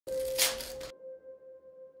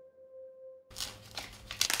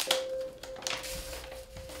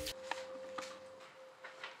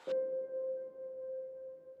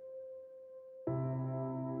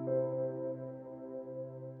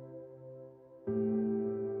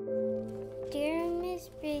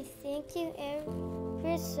Thank you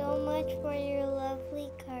ever so much for your lovely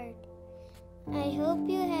card. I hope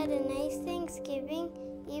you had a nice Thanksgiving,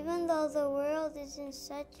 even though the world is in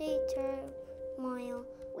such a turmoil.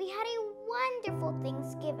 We had a wonderful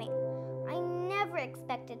Thanksgiving. I never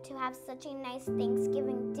expected to have such a nice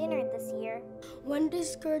Thanksgiving dinner this year. One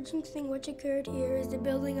discouraging thing which occurred here is the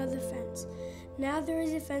building of the fence. Now there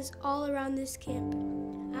is a fence all around this camp.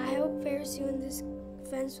 I hope very soon this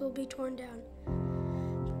fence will be torn down.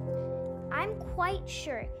 I'm quite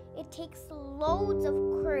sure it takes loads of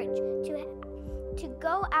courage to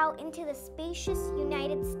go out into the spacious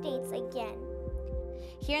United States again.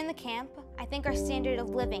 Here in the camp, I think our standard of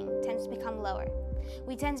living tends to become lower.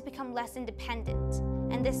 We tend to become less independent,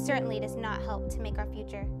 and this certainly does not help to make our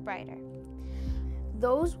future brighter.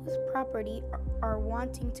 Those with property are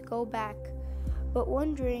wanting to go back, but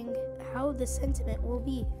wondering how the sentiment will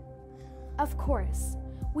be. Of course,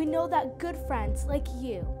 we know that good friends like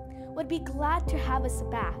you would be glad to have us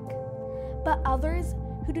back, but others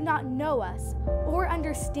who do not know us or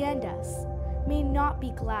understand us may not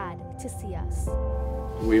be glad to see us.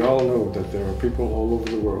 We all know that there are people all over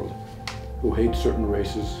the world who hate certain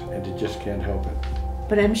races and they just can't help it.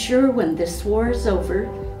 But I'm sure when this war is over,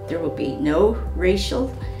 there will be no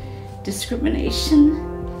racial discrimination,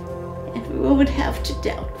 and we won't have to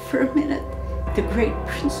doubt for a minute the great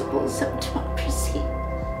principles of democracy.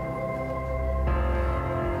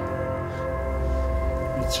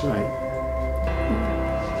 That's right.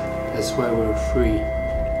 That's why we're free.